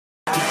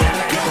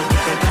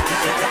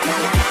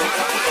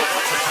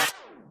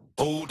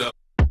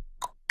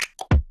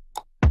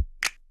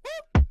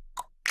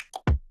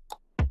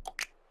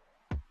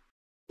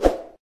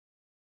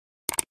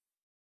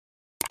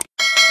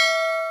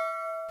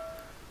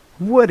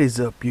What is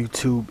up,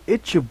 YouTube?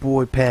 It's your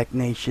boy Pack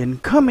Nation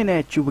coming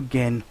at you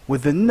again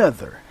with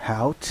another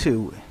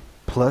how-to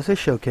plus a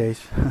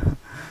showcase.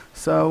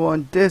 So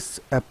on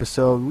this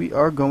episode we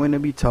are going to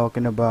be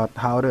talking about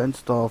how to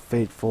install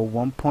Faithful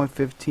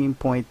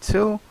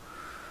 1.15.2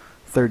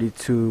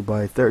 32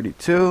 by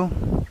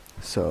 32.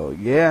 So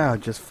yeah,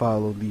 just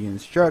follow the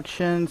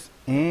instructions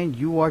and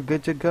you are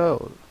good to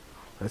go.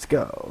 Let's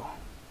go.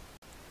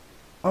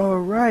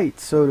 Alright,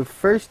 so the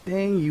first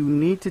thing you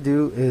need to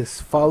do is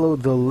follow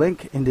the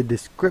link in the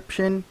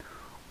description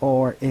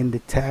or in the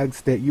tags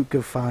that you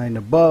can find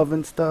above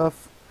and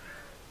stuff,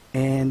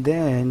 and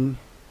then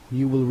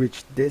you will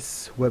reach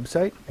this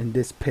website and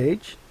this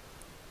page,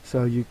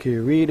 so you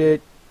can read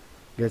it,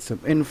 get some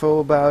info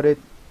about it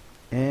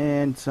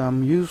and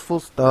some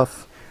useful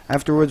stuff.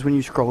 Afterwards, when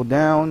you scroll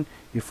down,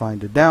 you find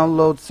the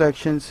download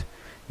sections.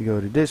 You go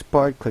to this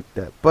part, click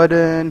that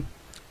button,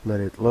 let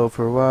it load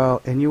for a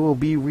while, and you will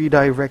be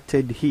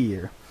redirected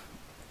here.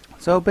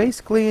 So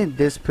basically in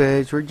this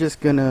page we're just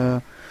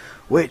gonna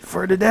wait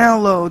for the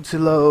download to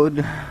load.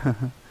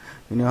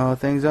 You know how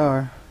things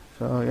are.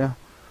 So yeah,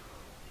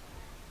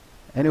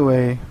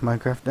 anyway,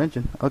 Minecraft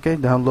Dungeon. Okay,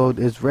 download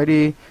is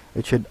ready.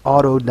 It should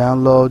auto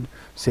download,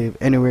 save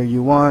anywhere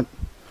you want.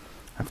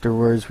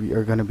 Afterwards we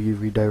are gonna be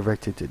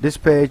redirected to this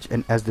page,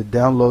 and as the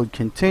download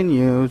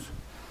continues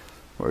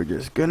we're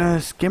just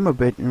gonna skim a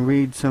bit and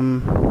read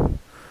some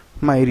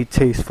mighty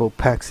tasteful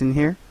packs in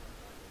here.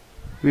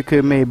 We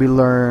could maybe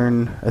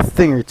learn a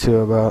thing or two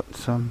about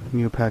some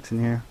new packs in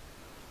here.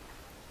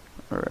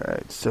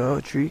 Alright, so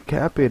tree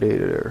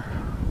capitator.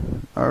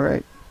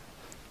 Alright,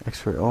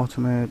 X-ray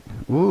ultimate.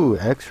 Ooh,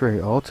 X-ray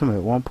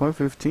ultimate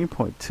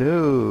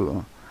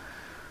 1.15.2.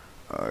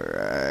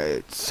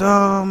 Alright,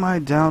 so my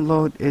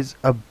download is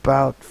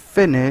about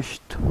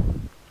finished,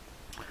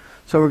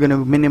 so we're gonna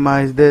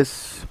minimize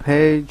this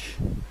page.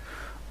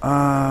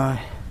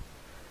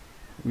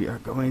 We are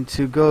going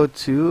to go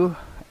to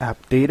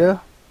app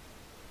data.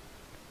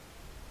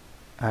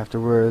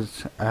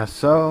 Afterwards, as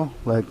so,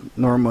 like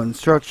normal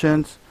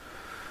instructions,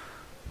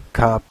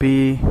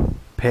 copy,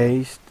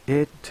 paste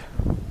it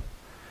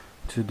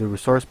to the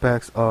resource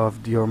packs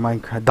of your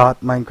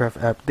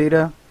Minecraft app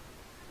data,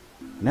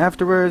 and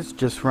afterwards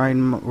just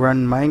run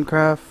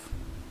Minecraft.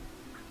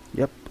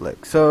 Yep,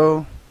 like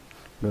so.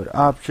 Go to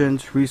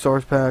options,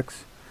 resource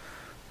packs,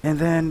 and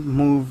then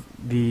move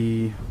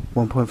the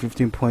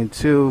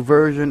 1.15.2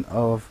 version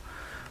of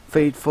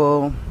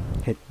Faithful,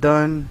 hit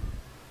done,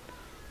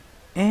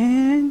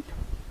 and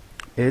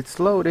it's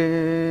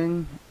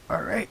loading.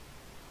 Alright,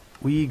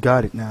 we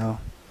got it now.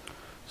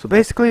 So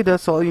basically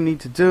that's all you need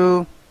to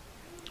do.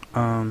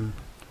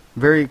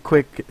 Very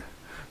quick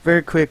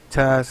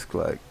task,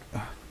 like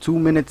 2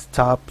 minutes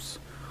tops.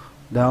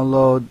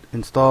 Download,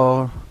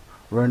 install,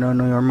 run on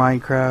your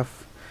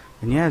Minecraft,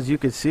 and yeah, as you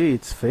can see,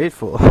 it's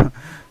Faithful.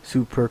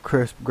 Super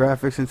crisp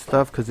graphics and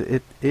stuff, because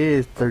it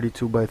is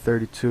 32 by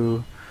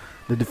 32.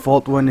 The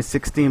default one is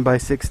 16 by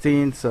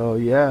 16, so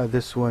yeah,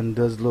 this one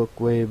does look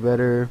way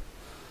better,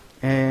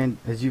 and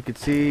as you can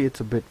see it's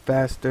a bit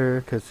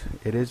faster because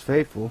it is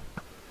Faithful.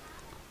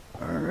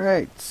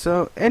 Alright,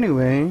 so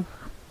anyway,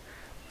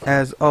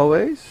 as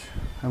always,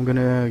 I'm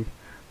gonna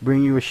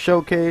bring you a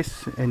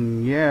showcase,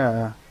 and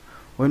yeah,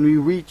 when we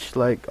reach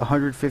like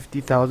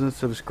 150,000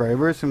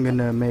 subscribers I'm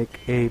gonna make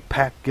a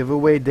pack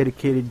giveaway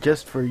dedicated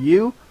just for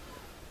you.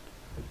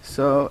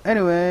 So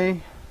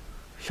anyway,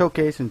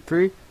 showcase in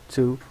 3,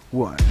 2,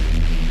 1.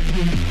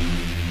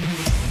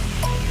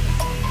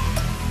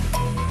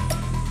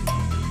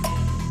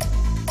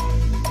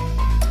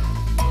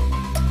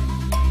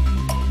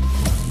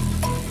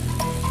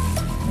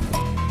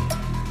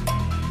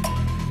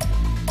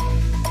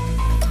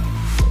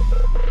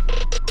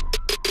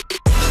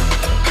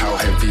 How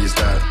heavy is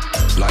that?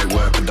 Light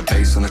work with the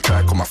bass on the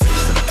track, on my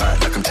face to the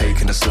back like I'm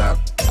taking a slap.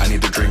 I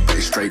need a drink but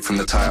it's straight from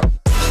the tap,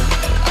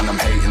 and I'm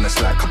hating the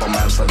slack. Couple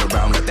man slide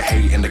around like the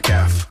hate in the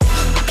gaff.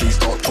 Please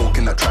stop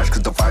talking that trash,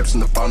 cause the vibes in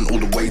the front all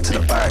the way to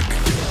the back.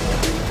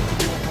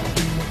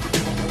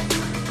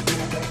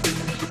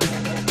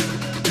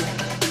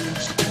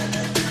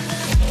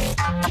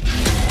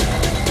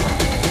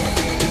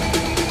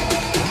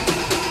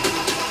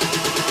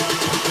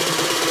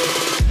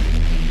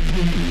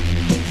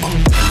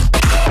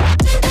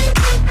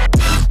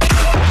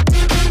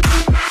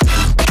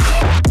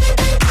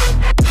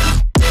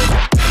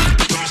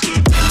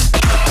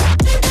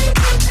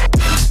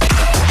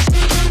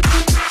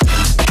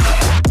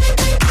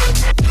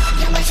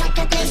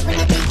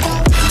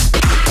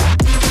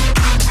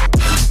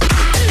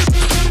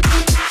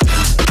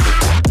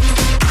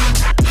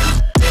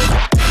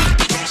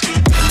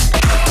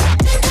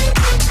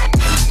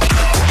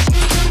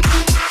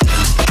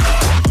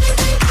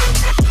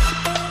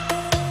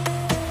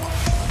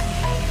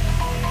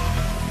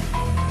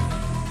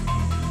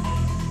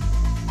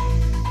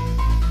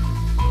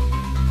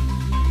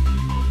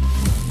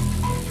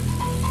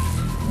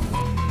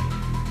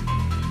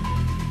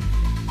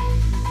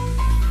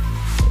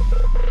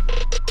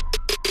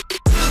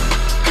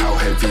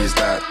 heavy is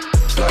that?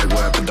 Light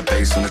work with the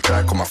bass on the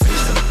track, on my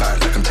face to the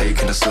back like I'm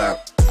taking a the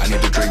slap. I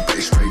need a drink, but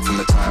it's straight from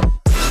the tap.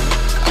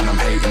 And I'm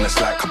hating the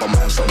slack, couple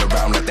man slung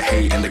around like they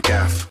hate in the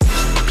gaff.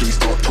 Please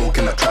stop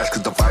talking that trash,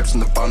 cause the vibes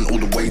and the fun all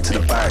the way to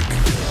the